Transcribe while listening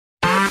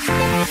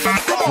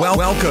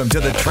Welcome to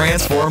the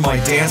Transform My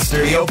Dance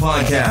Studio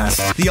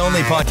podcast, the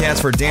only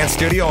podcast for dance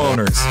studio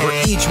owners,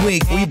 where each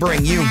week we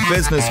bring you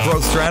business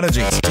growth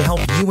strategies to help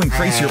you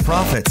increase your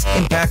profits,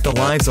 impact the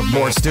lives of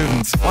more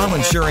students, while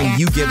ensuring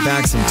you get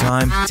back some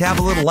time to have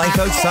a little life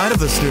outside of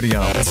the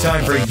studio. It's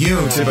time for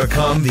you to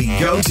become the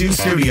go-to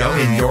studio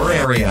in your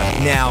area.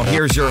 Now,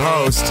 here's your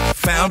host,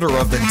 founder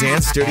of the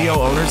Dance Studio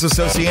Owners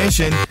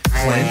Association,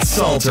 Clint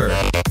Salter.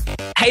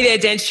 Hey there,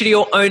 dance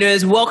studio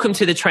owners. Welcome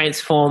to the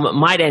Transform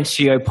My Dance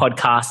Studio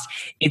podcast.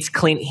 It's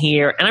Clint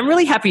here, and I'm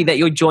really happy that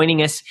you're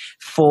joining us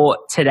for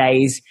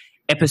today's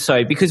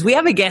episode because we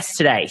have a guest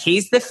today.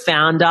 He's the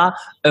founder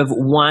of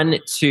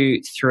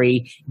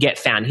 123 Get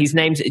Found. His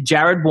name's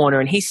Jared Warner,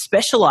 and he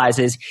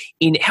specializes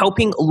in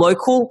helping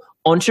local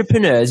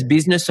entrepreneurs,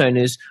 business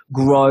owners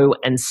grow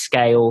and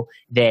scale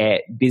their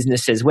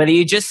businesses. Whether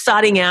you're just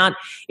starting out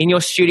in your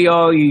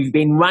studio, you've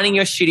been running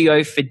your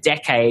studio for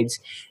decades,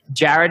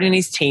 Jared and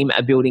his team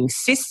are building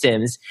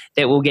systems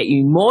that will get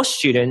you more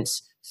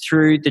students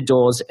through the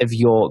doors of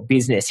your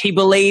business. He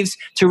believes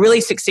to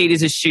really succeed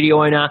as a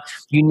studio owner,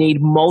 you need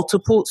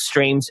multiple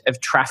streams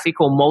of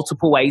traffic or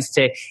multiple ways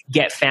to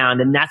get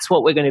found. And that's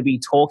what we're going to be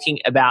talking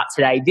about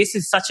today. This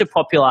is such a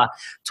popular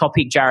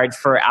topic, Jared,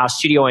 for our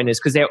studio owners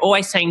because they're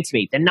always saying to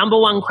me, the number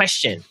one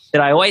question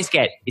that I always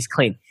get is,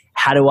 Clint,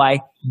 how do I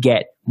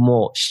get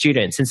more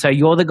students? And so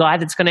you're the guy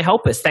that's going to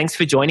help us. Thanks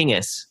for joining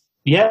us.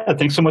 Yeah,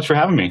 thanks so much for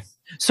having me.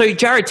 So,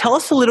 Jared, tell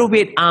us a little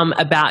bit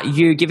about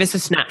you. Give us a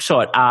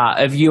snapshot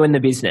of you and the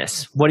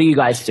business. What do you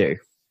guys do?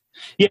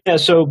 Yeah,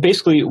 so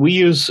basically we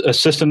use a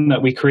system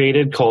that we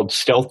created called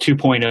Stealth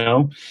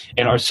 2.0,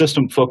 and our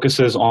system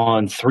focuses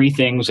on three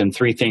things and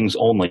three things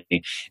only.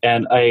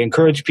 And I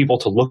encourage people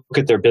to look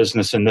at their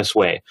business in this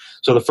way.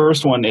 So the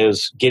first one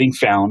is getting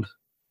found.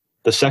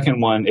 The second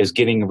one is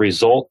getting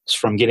results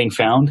from getting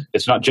found.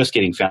 It's not just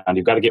getting found.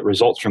 You've got to get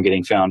results from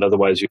getting found.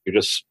 Otherwise, you're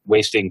just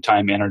wasting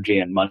time, energy,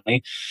 and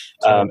money.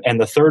 And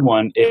the third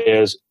one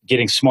is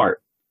getting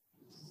smart.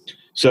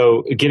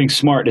 So getting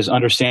smart is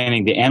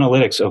understanding the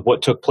analytics of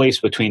what took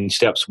place between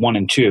steps 1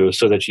 and 2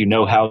 so that you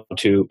know how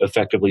to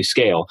effectively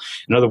scale.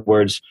 In other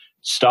words,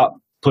 stop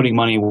putting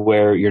money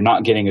where you're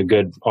not getting a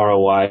good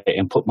ROI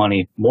and put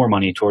more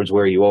money towards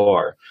where you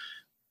are.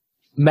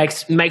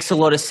 Makes a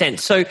lot of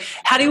sense. So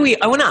how do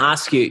I want to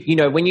ask you,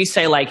 when you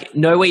say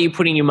know where you're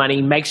putting your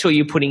money, make sure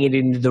you're putting it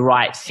into the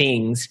right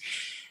things.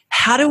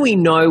 How do we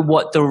know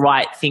what the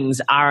right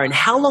things are, and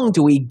how long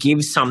do we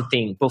give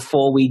something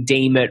before we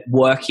deem it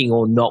working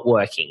or not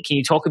working? Can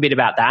you talk a bit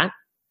about that?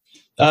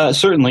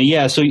 Certainly,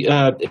 yeah. So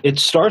it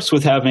starts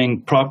with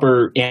having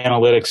proper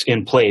analytics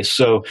in place.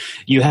 So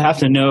you have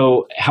to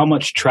know how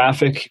much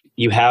traffic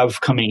you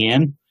have coming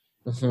in,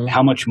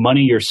 how much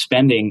money you're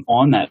spending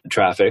on that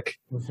traffic,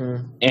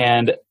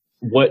 and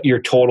what your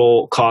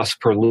total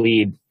cost per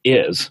lead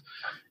is.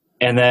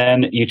 And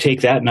then you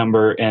take that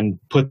number and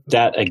put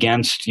that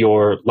against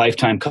your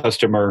lifetime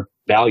customer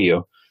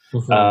value.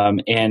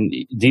 And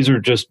these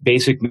are just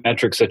basic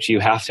metrics that you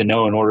have to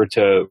know in order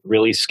to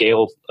really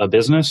scale a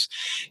business.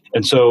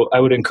 And so I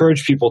would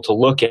encourage people to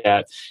look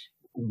at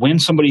when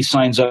somebody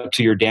signs up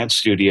to your dance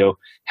studio,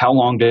 how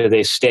long do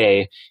they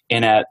stay,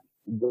 and at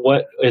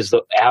what is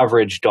the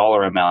average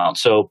dollar amount?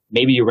 So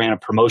maybe you ran a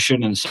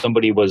promotion and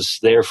somebody was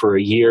there for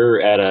a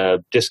year at a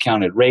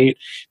discounted rate.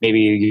 Maybe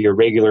your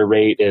regular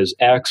rate is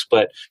X,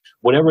 but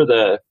whatever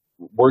the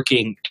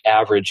working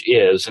average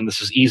is, and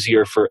this is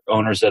easier for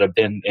owners that have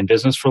been in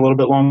business for a little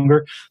bit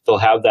longer, they'll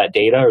have that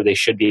data, or they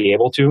should be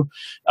able to.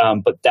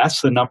 But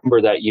that's the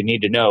number that you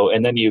need to know.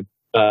 And then you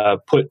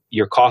put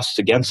your costs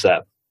against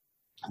that.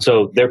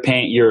 So they're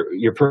paying,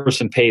 your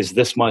person pays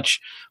this much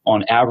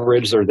on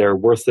average, or they're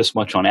worth this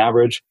much on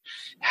average.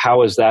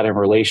 How is that in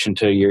relation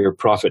to your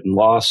profit and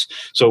loss?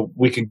 So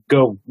we could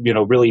go,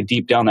 really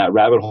deep down that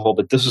rabbit hole,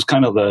 but this is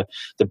kind of the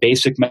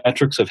basic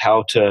metrics of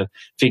how to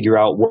figure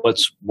out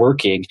what's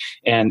working.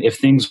 And if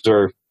things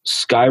are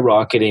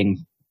skyrocketing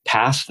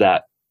past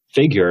that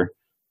figure,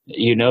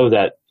 you know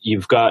that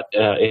you've got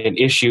an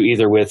issue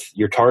either with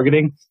your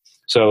targeting.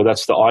 So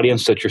that's the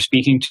audience that you're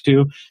speaking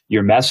to,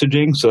 your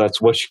messaging, so that's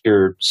what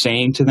you're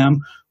saying to them,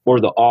 or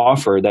the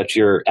offer that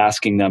you're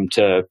asking them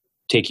to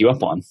take you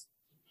up on.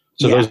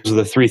 So those are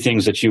the three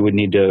things that you would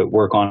need to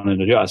work on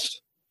and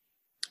adjust.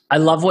 I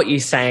love what you're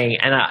saying.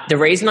 And the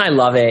reason I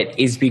love it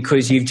is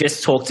because you've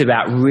just talked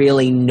about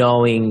really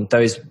knowing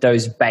those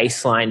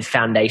baseline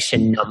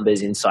foundation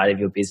numbers inside of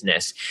your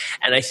business.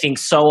 And I think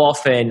so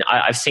often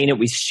I've seen it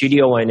with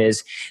studio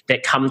owners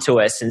that come to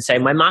us and say,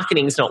 my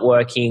marketing's not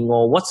working,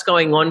 or what's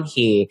going on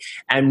here?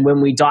 And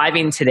when we dive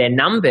into their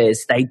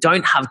numbers, they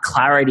don't have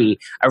clarity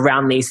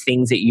around these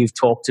things that you've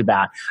talked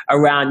about,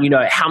 around,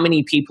 how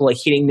many people are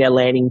hitting their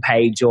landing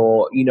page,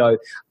 or,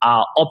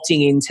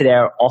 opting into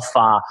their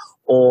offer,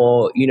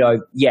 or,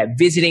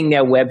 visiting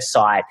their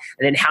website.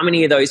 And then how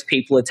many of those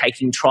people are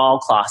taking trial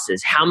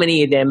classes? How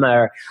many of them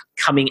are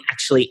coming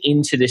actually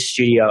into the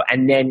studio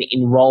and then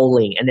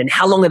enrolling? And then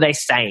how long are they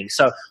staying?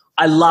 So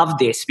I love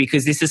this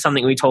because this is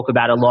something we talk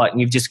about a lot, and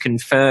you've just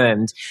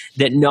confirmed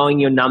that knowing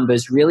your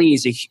numbers really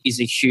is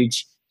a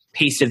huge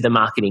piece of the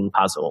marketing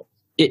puzzle.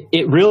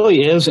 It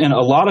really is. And a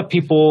lot of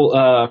people,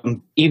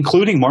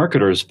 including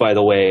marketers, by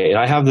the way,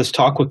 I have this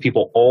talk with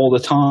people all the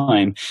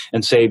time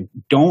and say,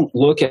 don't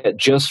look at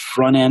just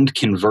front end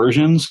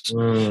conversions.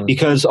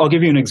 Because I'll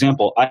give you an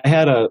example. I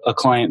had a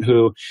client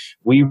who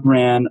we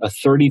ran a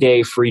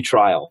 30-day free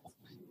trial.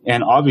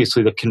 And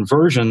obviously the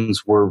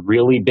conversions were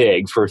really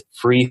big for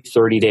free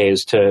 30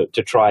 days to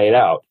try it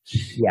out.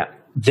 Yeah.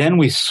 Then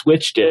we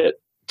switched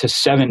it to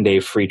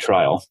 7-day free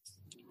trial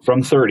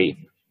from 30.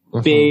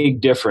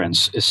 Big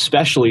difference,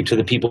 especially to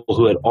the people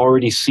who had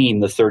already seen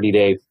the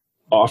 30-day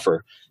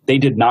offer. They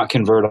did not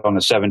convert on a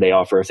 7-day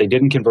offer. If they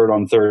didn't convert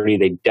on 30,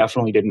 they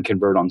definitely didn't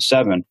convert on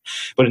 7.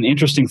 But an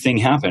interesting thing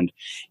happened.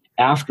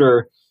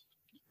 After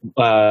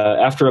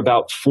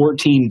about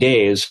 14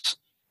 days,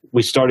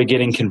 we started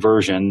getting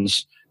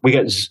conversions. We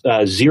got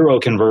 0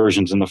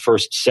 conversions in the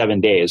first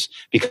 7 days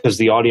because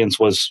the audience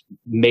was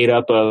made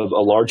up of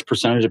a large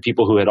percentage of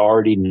people who had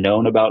already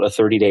known about a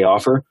 30-day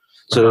offer.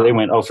 So they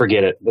went, oh,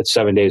 forget it. It's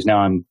 7 days now.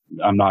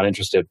 I'm not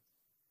interested.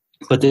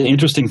 But the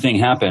interesting thing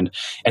happened,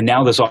 and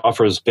now this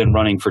offer has been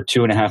running for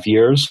 2.5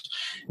 years.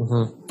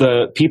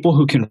 The people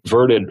who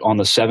converted on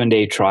the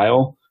 7-day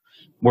trial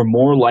were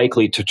more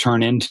likely to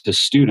turn into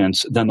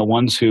students than the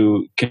ones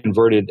who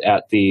converted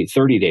at the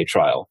 30-day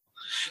trial.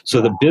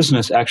 So the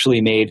business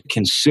actually made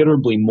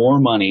considerably more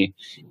money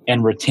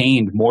and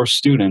retained more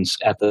students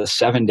at the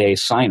 7-day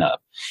sign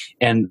up.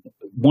 And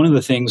one of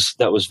the things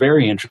that was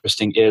very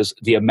interesting is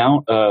the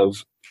amount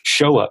of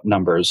show up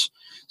numbers.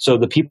 So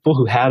the people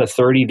who had a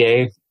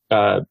 30-day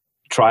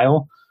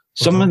trial,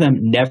 some of them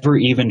never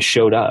even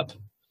showed up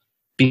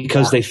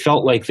because they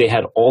felt like they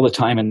had all the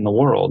time in the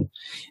world.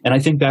 And I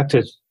think back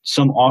to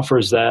some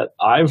offers that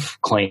I've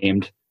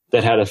claimed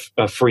that had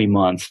a free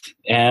month,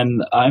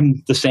 and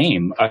I'm the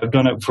same. I've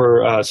done it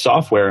for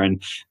software,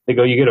 and they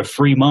go, you get a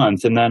free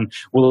month, and then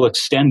we'll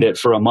extend it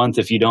for a month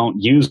if you don't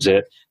use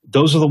it.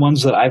 Those are the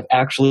ones that I've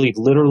actually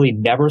literally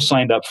never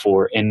signed up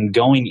for, and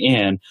going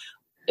in,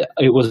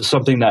 it was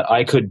something that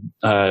I could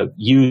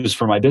use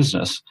for my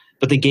business,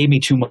 but they gave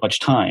me too much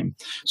time.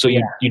 So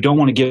you don't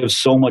want to give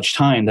so much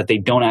time that they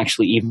don't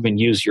actually even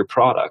use your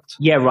product.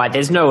 Yeah, right.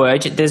 There's no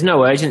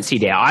urgency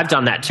there. I've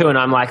done that too, and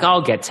I'm like,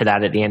 I'll get to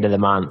that at the end of the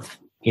month.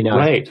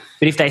 Right.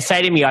 But if they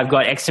say to me, I've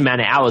got X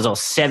amount of hours or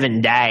 7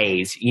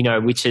 days,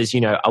 which is,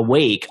 a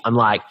week, I'm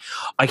like,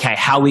 okay,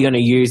 how are we going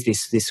to use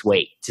this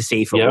week to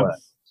see if it works?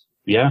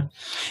 Yeah.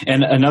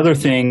 And another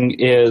thing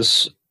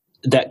is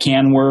that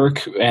can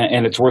work,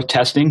 and it's worth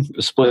testing,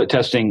 split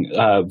testing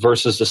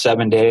versus the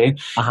 7-day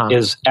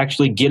is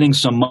actually getting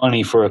some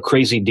money for a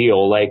crazy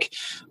deal. Like,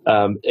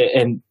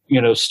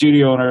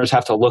 studio owners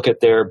have to look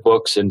at their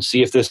books and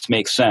see if this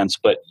makes sense,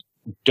 but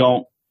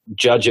don't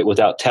judge it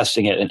without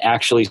testing it and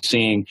actually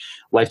seeing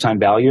lifetime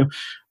value.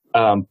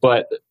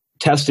 But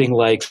testing,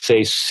 like,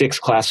 say, 6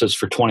 classes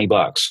for $20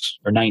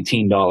 or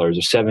 $19 or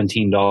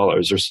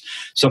 $17 or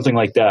something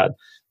like that.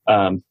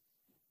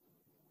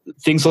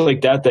 Things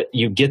like that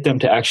you get them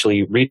to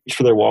actually reach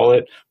for their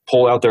wallet,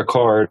 pull out their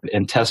card,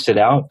 and test it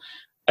out.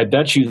 I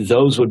bet you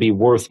those would be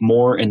worth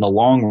more in the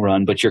long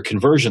run, but your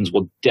conversions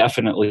will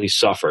definitely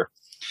suffer.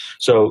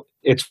 So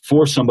it's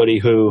for somebody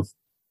who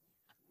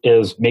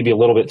is maybe a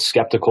little bit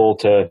skeptical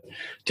to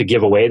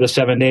give away the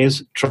 7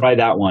 days, try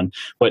that one.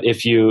 But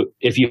if you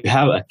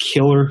have a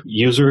killer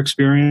user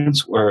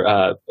experience or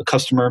a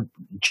customer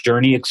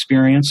journey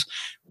experience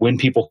when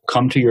people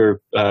come to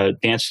your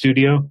dance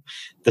studio,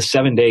 the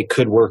 7-day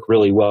could work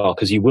really well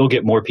because you will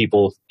get more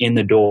people in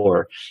the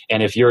door.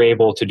 And if you're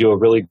able to do a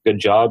really good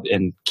job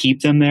and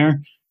keep them there,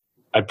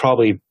 I'd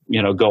probably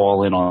go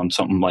all in on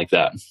something like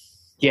that.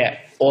 Yeah,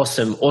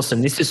 awesome.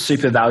 This is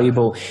super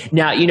valuable.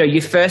 Now,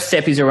 your first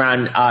step is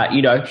around,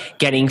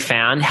 getting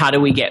found. How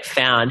do we get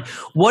found?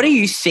 What are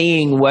you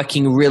seeing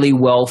working really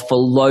well for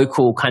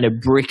local kind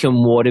of brick and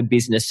mortar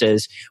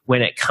businesses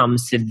when it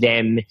comes to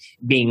them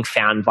being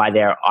found by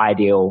their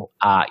ideal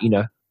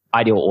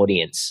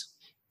audience?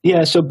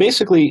 Yeah. So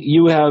basically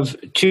you have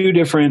two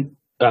different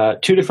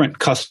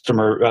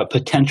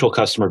potential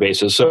customer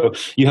bases. So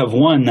you have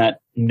one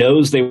that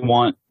knows they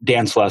want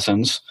dance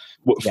lessons,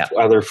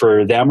 either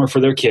for them or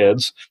for their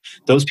kids.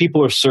 Those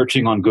people are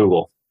searching on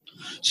Google.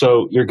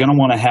 So you're going to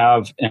want to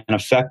have an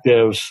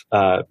effective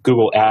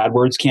Google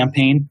AdWords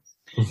campaign,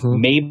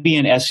 maybe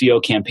an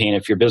SEO campaign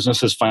if your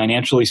business is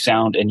financially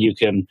sound and you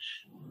can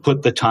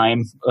put the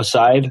time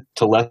aside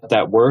to let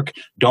that work.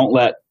 Don't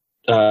let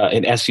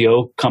an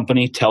SEO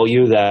company tell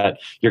you that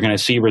you're going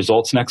to see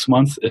results next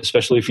month,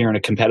 especially if you're in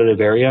a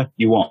competitive area.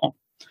 You won't.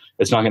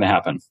 It's not going to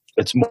happen.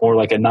 It's more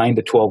like a 9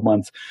 to 12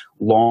 month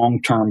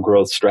long-term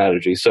growth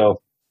strategy.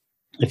 So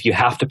if you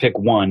have to pick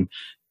one,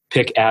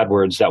 pick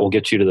AdWords. That will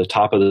get you to the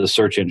top of the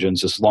search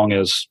engines as long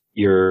as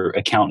your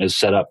account is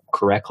set up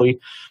correctly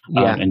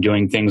and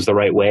doing things the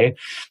right way.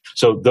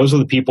 So those are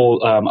the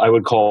people I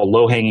would call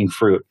low-hanging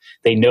fruit.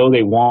 They know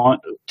they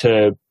want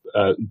to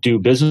do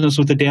business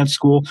with the dance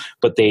school,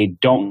 but they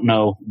don't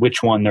know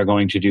which one they're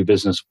going to do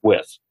business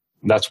with.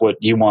 That's what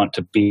you want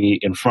to be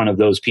in front of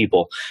those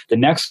people. The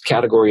next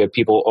category of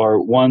people are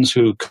ones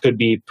who could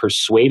be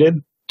persuaded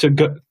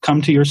to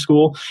come to your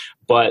school,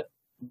 but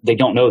they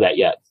don't know that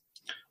yet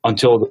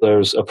until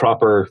there's a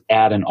proper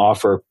ad and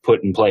offer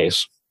put in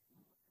place.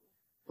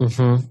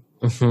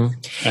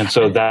 And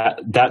so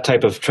that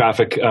type of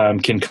traffic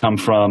can come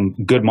from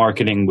good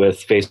marketing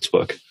with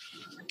Facebook.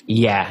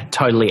 Yeah,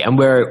 totally. And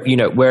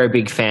we're a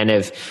big fan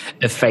of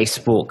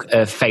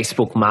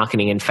Facebook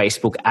marketing and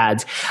Facebook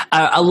ads.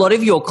 A lot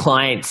of your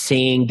clients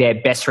seeing their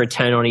best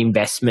return on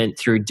investment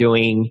through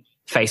doing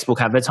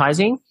Facebook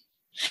advertising?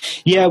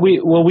 Yeah,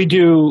 we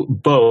do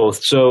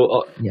both.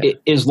 So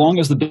as long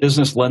as the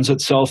business lends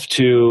itself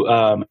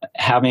to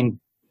having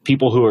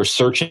people who are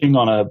searching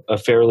on a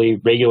fairly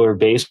regular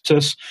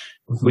basis,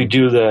 we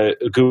do the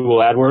Google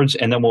AdWords,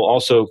 and then we'll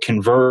also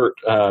convert.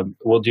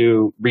 We'll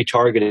do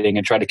retargeting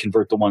and try to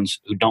convert the ones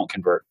who don't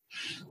convert.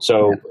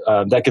 So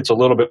that gets a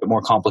little bit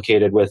more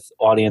complicated with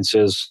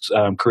audiences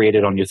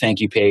created on your thank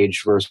you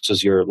page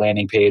versus your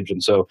landing page.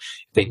 And so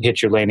if they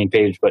hit your landing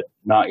page but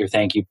not your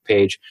thank you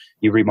page,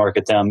 you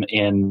remarket them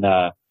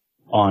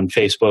on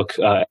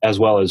Facebook as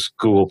well as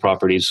Google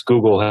properties.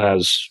 Google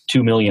has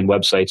 2 million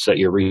websites that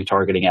your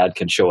retargeting ad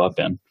can show up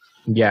in.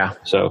 Yeah.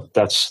 So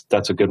that's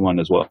a good one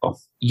as well.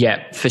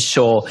 Yeah, for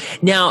sure.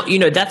 Now,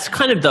 that's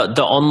kind of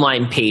the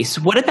online piece.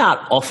 What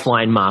about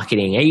offline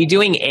marketing? Are you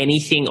doing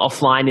anything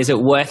offline? Is it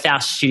worth our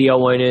studio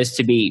owners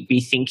to be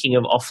thinking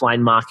of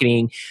offline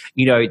marketing,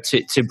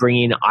 to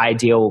bring in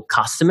ideal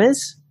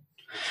customers?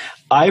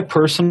 I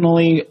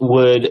personally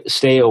would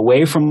stay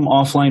away from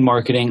offline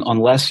marketing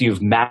unless you've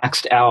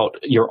maxed out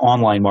your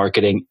online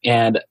marketing.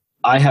 And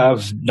I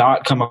have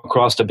not come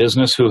across a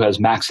business who has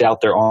maxed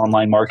out their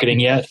online marketing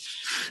yet.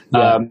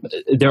 Yeah.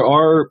 There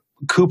are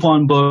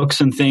coupon books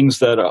and things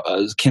that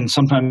can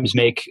sometimes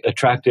make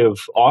attractive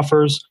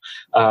offers.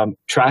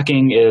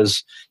 Tracking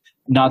is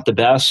not the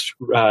best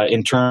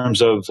in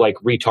terms of like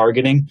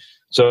retargeting.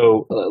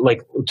 So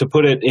like to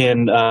put it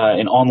in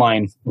an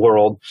online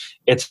world,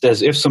 it's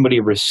as if somebody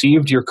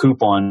received your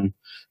coupon,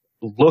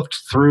 looked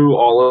through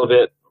all of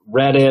it,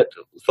 read it,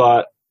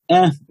 thought,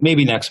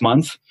 maybe next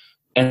month.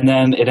 And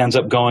then it ends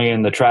up going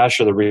in the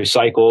trash or the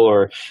recycle,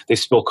 or they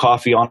spill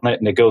coffee on it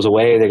and it goes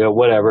away. They go,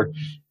 whatever.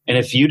 And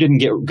if you didn't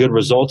get good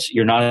results,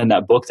 you're not in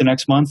that book the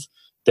next month,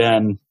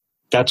 then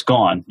that's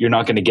gone. You're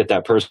not going to get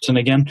that person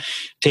again.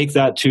 Take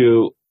that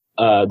to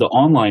the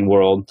online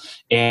world.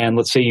 And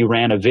let's say you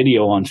ran a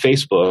video on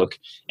Facebook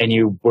and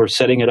you were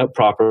setting it up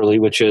properly,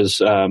 which is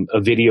a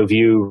video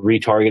view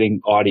retargeting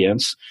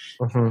audience.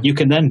 You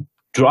can then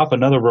drop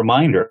another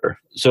reminder.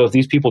 So if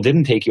these people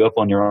didn't take you up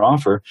on your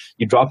offer,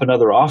 you drop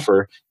another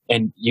offer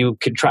and you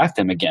can track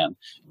them again.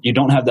 You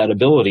don't have that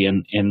ability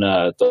in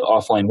the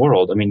offline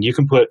world. I mean, you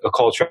can put a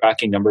call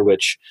tracking number,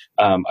 which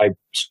I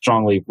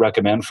strongly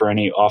recommend for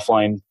any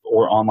offline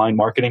or online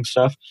marketing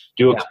stuff.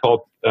 Do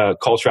a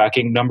call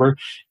tracking number,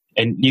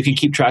 and you can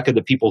keep track of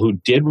the people who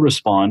did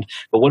respond.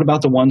 But what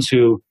about the ones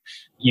who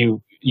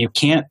you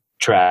can't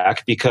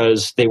track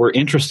because they were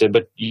interested,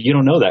 but you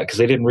don't know that because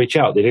they didn't reach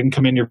out. They didn't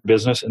come in your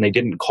business and they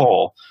didn't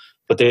call,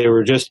 but they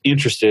were just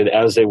interested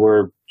as they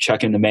were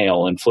checking the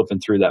mail and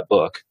flipping through that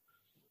book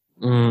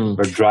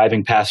or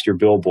driving past your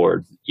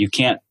billboard. You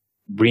can't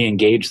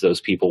re-engage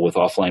those people with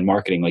offline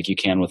marketing like you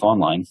can with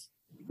online.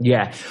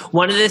 Yeah.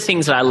 One of the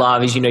things that I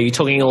love is, you're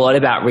talking a lot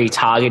about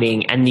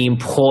retargeting and the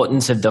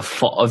importance of the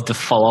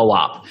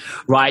follow-up,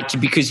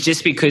 right? Because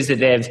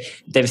that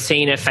they've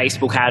seen a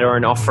Facebook ad or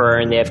an offer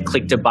and they've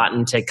clicked a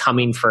button to come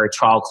in for a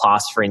trial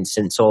class, for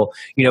instance, or,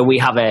 we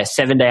have a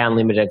 7-day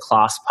unlimited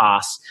class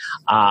pass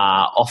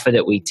offer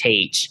that we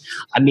teach.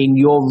 I mean,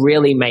 you're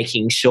really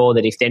making sure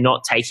that if they're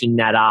not taking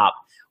that up,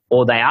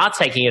 or they are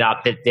taking it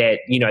up,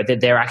 that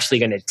they're actually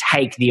going to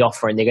take the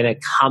offer and they're going to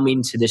come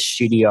into the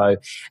studio.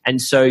 And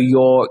so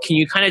can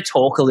you kind of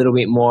talk a little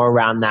bit more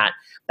around that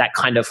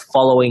kind of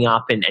following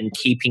up and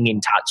keeping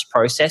in touch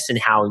process and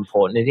how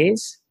important it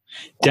is?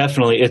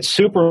 Definitely. It's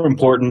super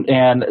important.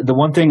 And the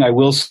one thing I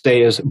will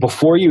say is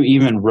before you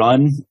even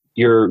run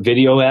your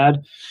video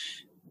ad,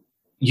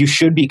 you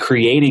should be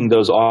creating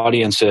those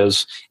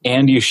audiences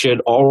and you should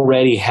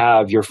already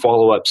have your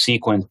follow-up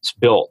sequence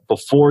built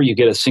before you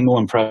get a single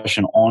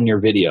impression on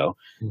your video.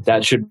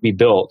 That should be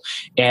built.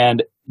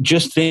 And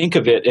just think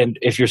of it. And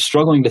if you're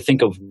struggling to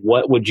think of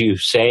what would you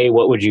say,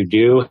 what would you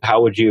do,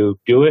 how would you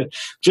do it,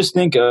 just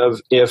think of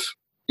if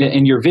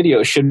in your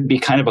video should be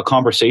kind of a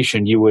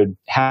conversation you would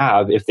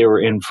have if they were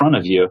in front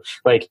of you.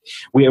 Like,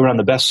 we run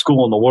the best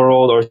school in the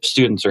world, our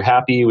students are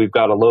happy, we've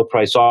got a low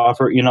price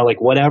offer, like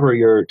whatever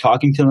you're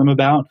talking to them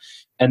about.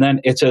 And then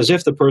it's as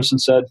if the person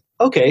said,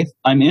 okay,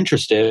 I'm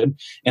interested.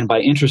 And by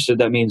interested,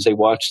 that means they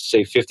watched,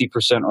 say,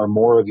 50% or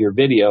more of your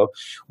video.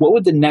 What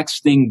would the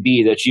next thing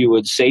be that you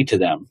would say to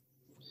them?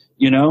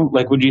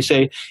 Like, would you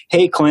say,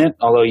 hey, Clint,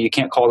 although you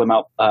can't call them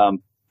out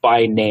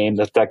by name,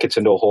 that gets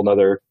into a whole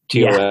nother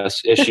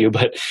TOS issue.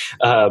 But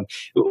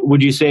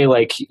would you say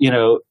like,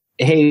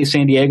 hey,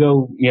 San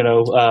Diego,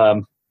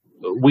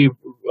 we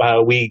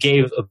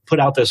put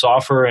out this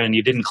offer and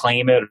you didn't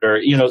claim it,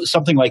 or,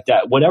 something like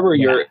that. Whatever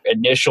your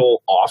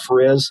initial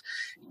offer is,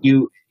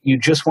 you you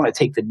just want to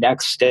take the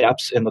next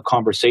steps in the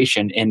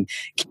conversation and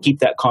keep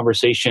that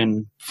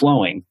conversation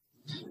flowing,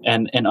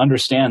 and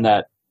understand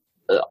that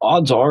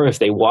odds are if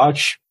they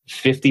watch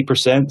 50%,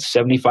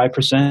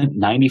 75%,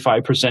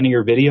 95% of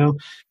your video,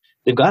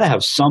 they've got to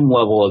have some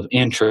level of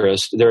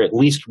interest. They're at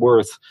least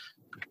worth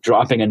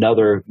dropping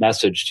another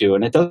message to.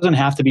 And it doesn't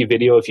have to be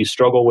video. If you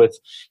struggle with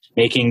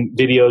making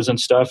videos and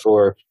stuff,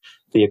 or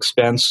the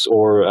expense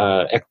or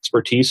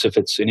expertise, if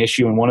it's an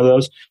issue in one of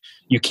those,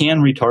 you can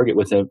retarget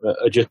with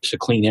just a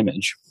clean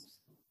image.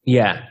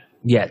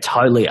 Yeah,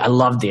 totally. I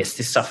love this.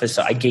 This stuff is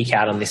I geek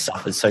out on this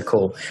stuff. It's so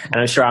cool. And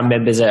I'm sure our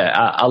members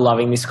are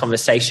loving this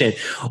conversation.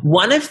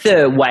 One of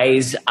the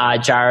ways,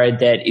 Jared,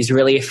 that is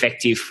really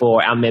effective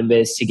for our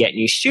members to get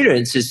new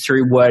students is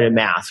through word of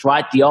mouth,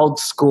 right? The old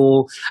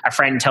school, a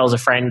friend tells a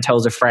friend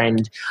type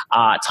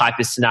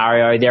of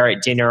scenario. They're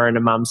at dinner and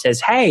a mum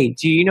says, hey,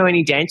 do you know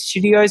any dance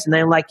studios? And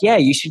they're like, yeah,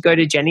 you should go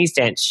to Jenny's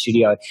dance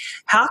studio.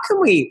 How can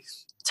we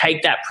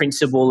take that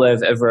principle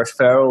of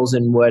referrals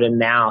and word of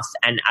mouth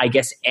and I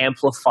guess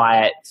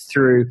amplify it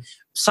through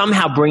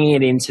somehow bringing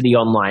it into the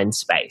online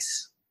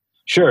space?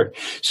 Sure.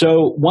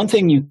 So one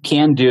thing you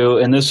can do,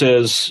 and this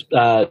is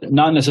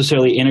not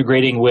necessarily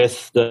integrating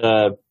with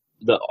the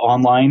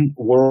online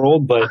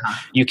world, but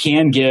you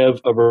can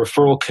give a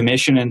referral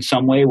commission in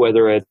some way,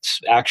 whether it's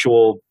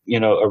actual, a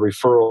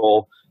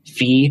referral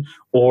fee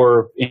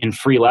or in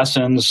free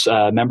lessons,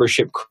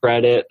 membership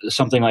credit,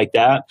 something like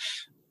that.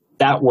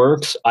 That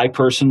works. I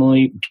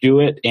personally do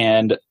it,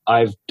 and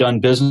I've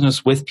done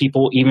business with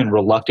people even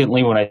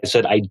reluctantly when I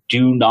said, I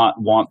do not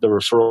want the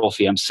referral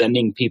fee. I'm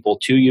sending people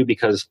to you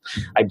because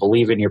I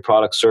believe in your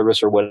product,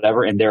 service, or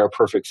whatever, and they're a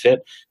perfect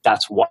fit.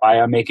 That's why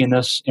I'm making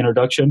this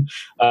introduction.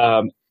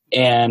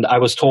 And I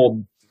was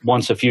told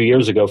once a few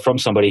years ago from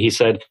somebody, he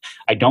said,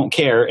 I don't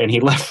care. And he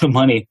left the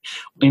money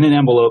in an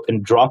envelope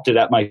and dropped it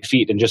at my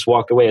feet and just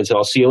walked away and said,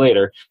 I'll see you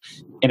later.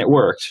 And it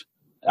worked.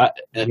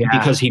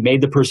 Because he made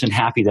the person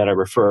happy that I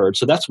referred.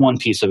 So that's one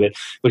piece of it.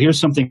 But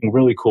here's something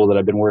really cool that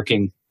I've been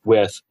working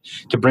with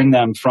to bring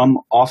them from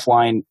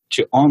offline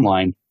to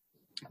online.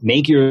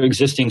 Make your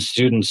existing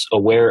students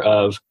aware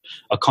of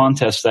a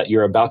contest that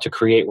you're about to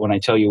create when I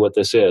tell you what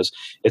this is.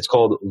 It's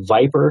called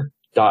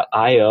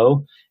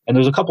Vyper.io. And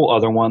there's a couple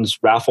other ones,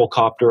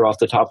 Rafflecopter off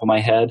the top of my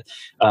head,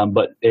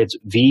 but it's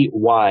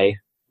Vyper.io.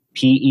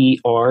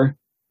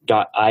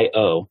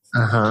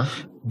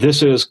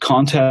 This is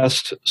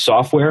contest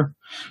software.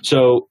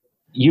 So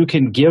you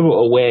can give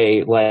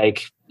away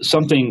like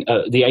something,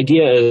 the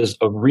idea is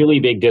a really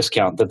big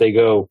discount that they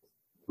go,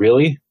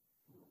 really?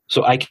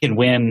 So I can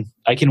win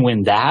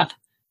that?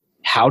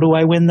 How do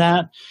I win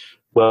that?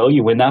 Well,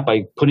 you win that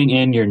by putting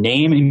in your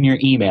name and your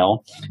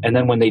email. And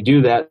then when they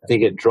do that, they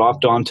get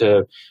dropped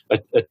onto a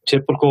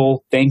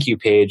typical thank you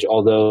page,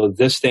 although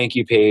this thank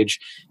you page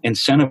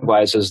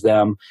incentivizes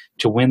them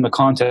to win the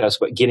contest,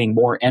 but getting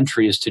more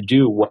entries to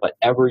do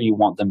whatever you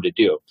want them to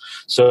do.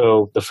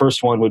 So the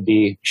first one would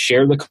be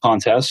share the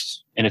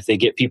contest. And if they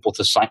get people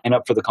to sign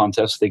up for the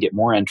contest, they get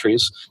more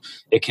entries.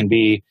 It can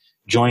be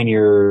join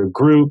your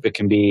group. It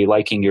can be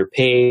liking your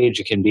page.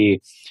 It can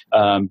be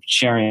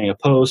sharing a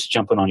post,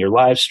 jumping on your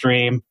live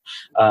stream,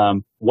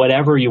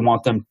 whatever you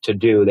want them to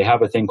do. They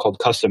have a thing called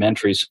custom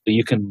entries. So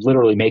you can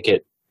literally make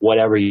it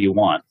whatever you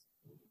want.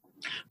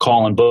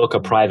 Call and book a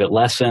private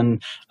lesson.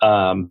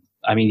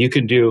 You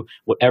can do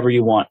whatever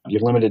you want.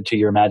 You're limited to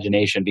your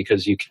imagination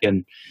because you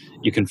can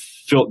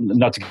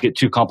not to get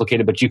too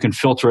complicated, but you can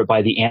filter it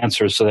by the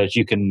answers so that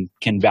you can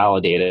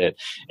validate it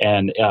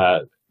and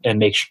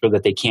make sure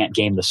that they can't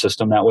game the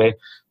system that way.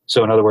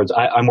 So in other words,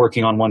 I'm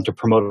working on one to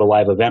promote a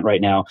live event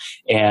right now,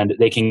 and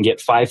they can get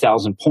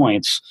 5,000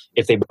 points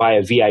if they buy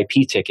a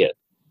VIP ticket.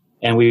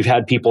 And we've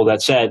had people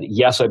that said,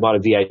 yes, I bought a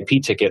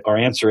VIP ticket. Our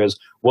answer is,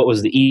 what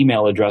was the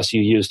email address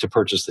you used to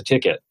purchase the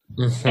ticket?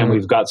 And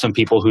we've got some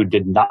people who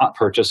did not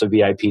purchase a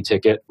VIP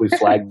ticket. We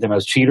flagged them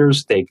as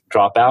cheaters. They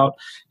drop out,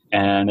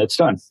 and it's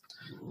done.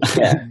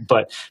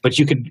 But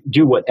you can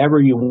do whatever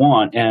you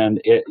want, and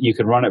you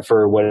can run it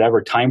for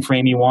whatever time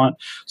frame you want.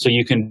 So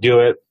you can do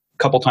it a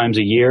couple times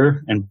a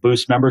year and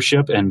boost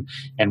membership and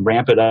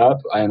ramp it up.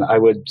 And I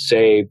would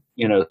say,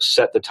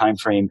 set the time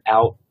frame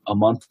out a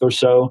month or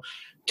so.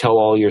 Tell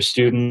all your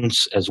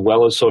students as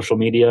well as social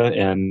media,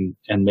 and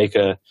make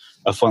a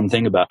fun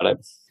thing about it.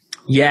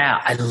 Yeah,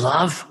 I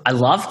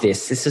love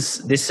this. This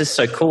is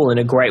so cool, and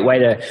a great way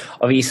to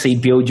obviously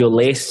build your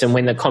list. And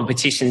when the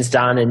competition's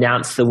done,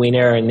 announce the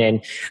winner, and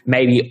then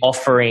maybe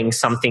offering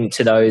something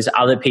to those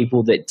other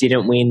people that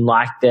didn't win,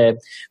 like the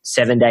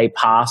 7-day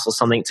pass or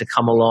something, to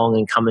come along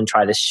and come and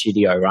try the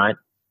studio, right?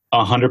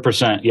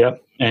 100%.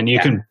 Yep. And you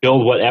can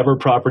build whatever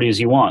properties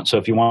you want. So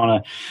if you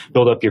want to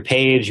build up your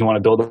page, you want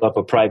to build up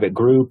a private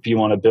group, you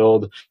want to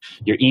build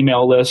your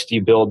email list,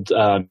 you build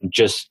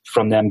just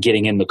from them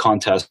getting in the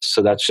contest.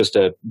 So that's just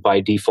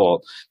by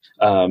default.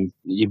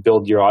 You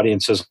build your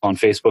audiences on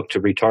Facebook to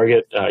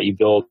retarget. You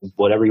build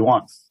whatever you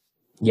want.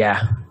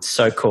 Yeah,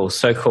 so cool,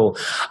 so cool.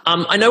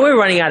 I know we're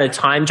running out of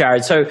time,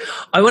 Jared. So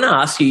I want to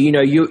ask you,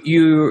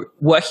 you're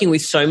working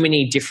with so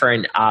many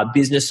different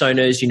business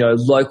owners,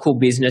 local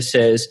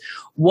businesses.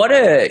 What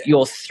are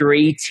your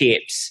 3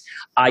 tips?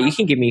 You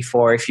can give me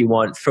 4 if you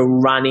want, for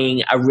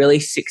running a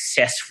really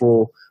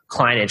successful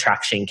client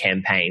attraction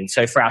campaign.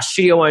 So for our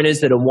studio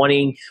owners that are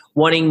wanting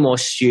more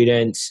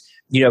students,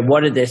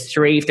 what are the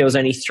 3, if there was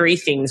only 3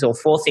 things or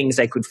 4 things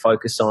they could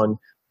focus on,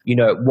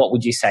 what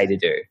would you say to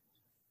do?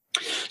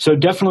 So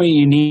definitely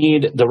you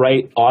need the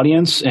right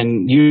audience,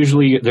 and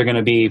usually they're going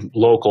to be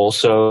local.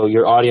 So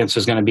your audience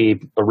is going to be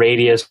a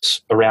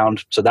radius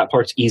around. So that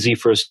part's easy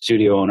for a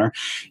studio owner.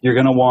 You're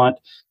going to want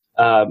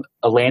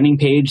a landing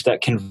page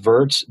that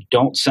converts.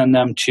 Don't send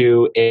them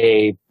to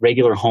a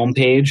regular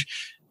homepage.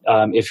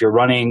 If you're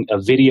running a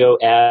video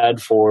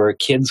ad for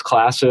kids'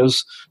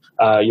 classes,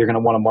 you're going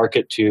to want to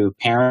market to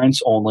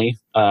parents only,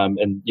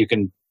 and you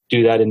can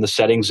do that in the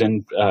settings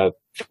in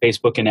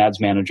Facebook and Ads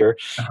Manager.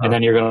 And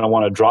then you're going to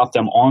want to drop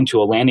them onto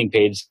a landing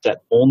page that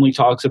only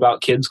talks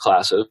about kids'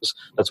 classes.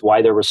 That's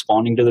why they're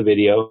responding to the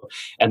video.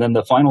 And then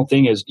the final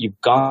thing is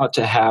you've got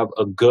to have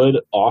a good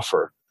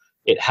offer.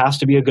 It has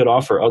to be a good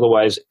offer.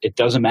 Otherwise, it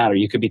doesn't matter.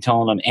 You could be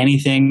telling them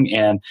anything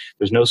and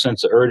there's no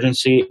sense of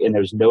urgency and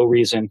there's no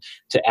reason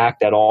to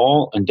act at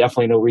all, and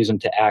definitely no reason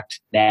to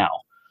act now.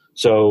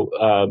 So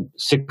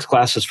 6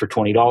 classes for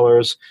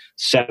 $20,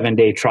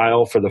 7-day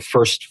trial for the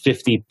first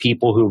 50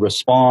 people who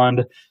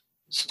respond,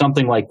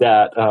 something like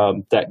that,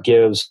 that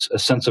gives a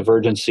sense of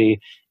urgency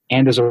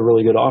and is a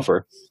really good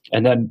offer.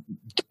 And then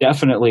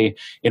definitely,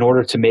 in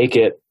order to make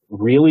it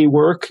really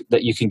work,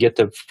 that you can get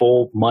the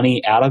full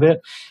money out of it,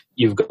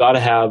 you've got to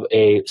have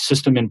a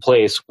system in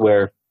place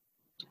where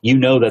you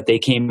know that they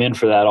came in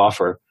for that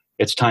offer.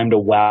 It's time to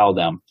wow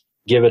them.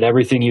 Give it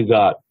everything you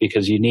got,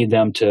 because you need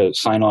them to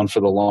sign on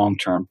for the long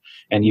term.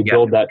 And you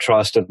build that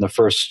trust in the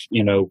first,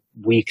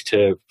 week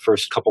to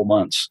first couple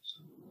months.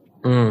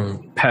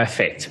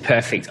 Perfect.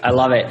 I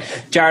love it.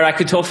 Jared, I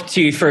could talk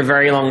to you for a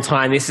very long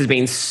time. This has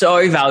been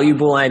so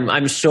valuable.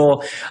 I'm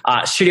sure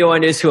studio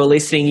owners who are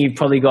listening, you've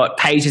probably got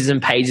pages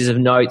and pages of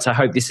notes. I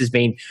hope this has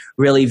been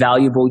really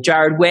valuable.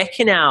 Jared, where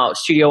can our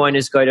studio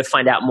owners go to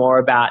find out more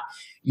about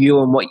you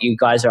and what you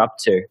guys are up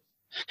to?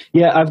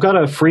 Yeah, I've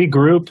got a free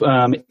group,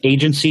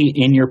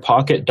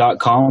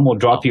 agencyinyourpocket.com will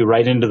drop you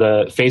right into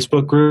the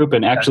Facebook group.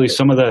 And actually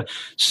some of the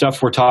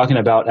stuff we're talking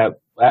about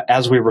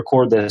as we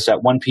record this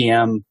at 1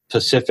 p.m.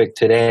 Pacific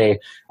today,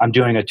 I'm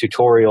doing a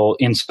tutorial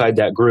inside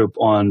that group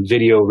on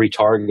video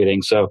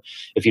retargeting. So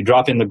if you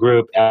drop in the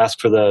group, ask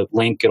for the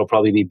link, it'll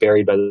probably be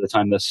buried by the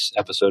time this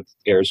episode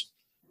airs.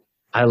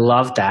 I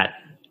love that.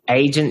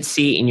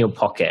 Agency in your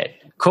pocket.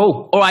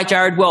 Cool. All right,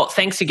 Jared. Well,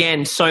 thanks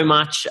again so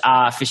much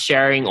for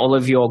sharing all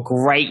of your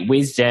great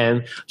wisdom.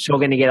 I'm sure we're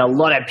going to get a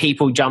lot of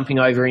people jumping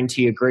over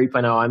into your group.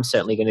 I know I'm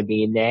certainly going to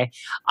be in there.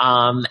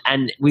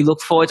 And we look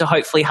forward to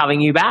hopefully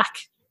having you back.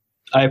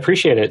 I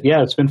appreciate it.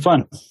 Yeah, it's been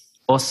fun.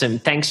 Awesome.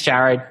 Thanks,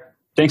 Jared.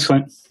 Thanks,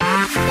 Clint.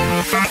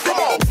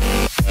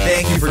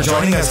 Thank you for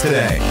joining us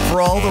today.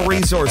 For all the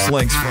resource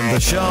links from the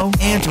show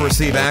and to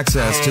receive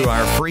access to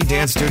our free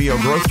dance studio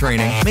growth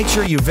training, make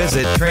sure you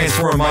visit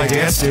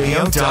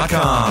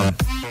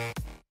transformmydancestudio.com.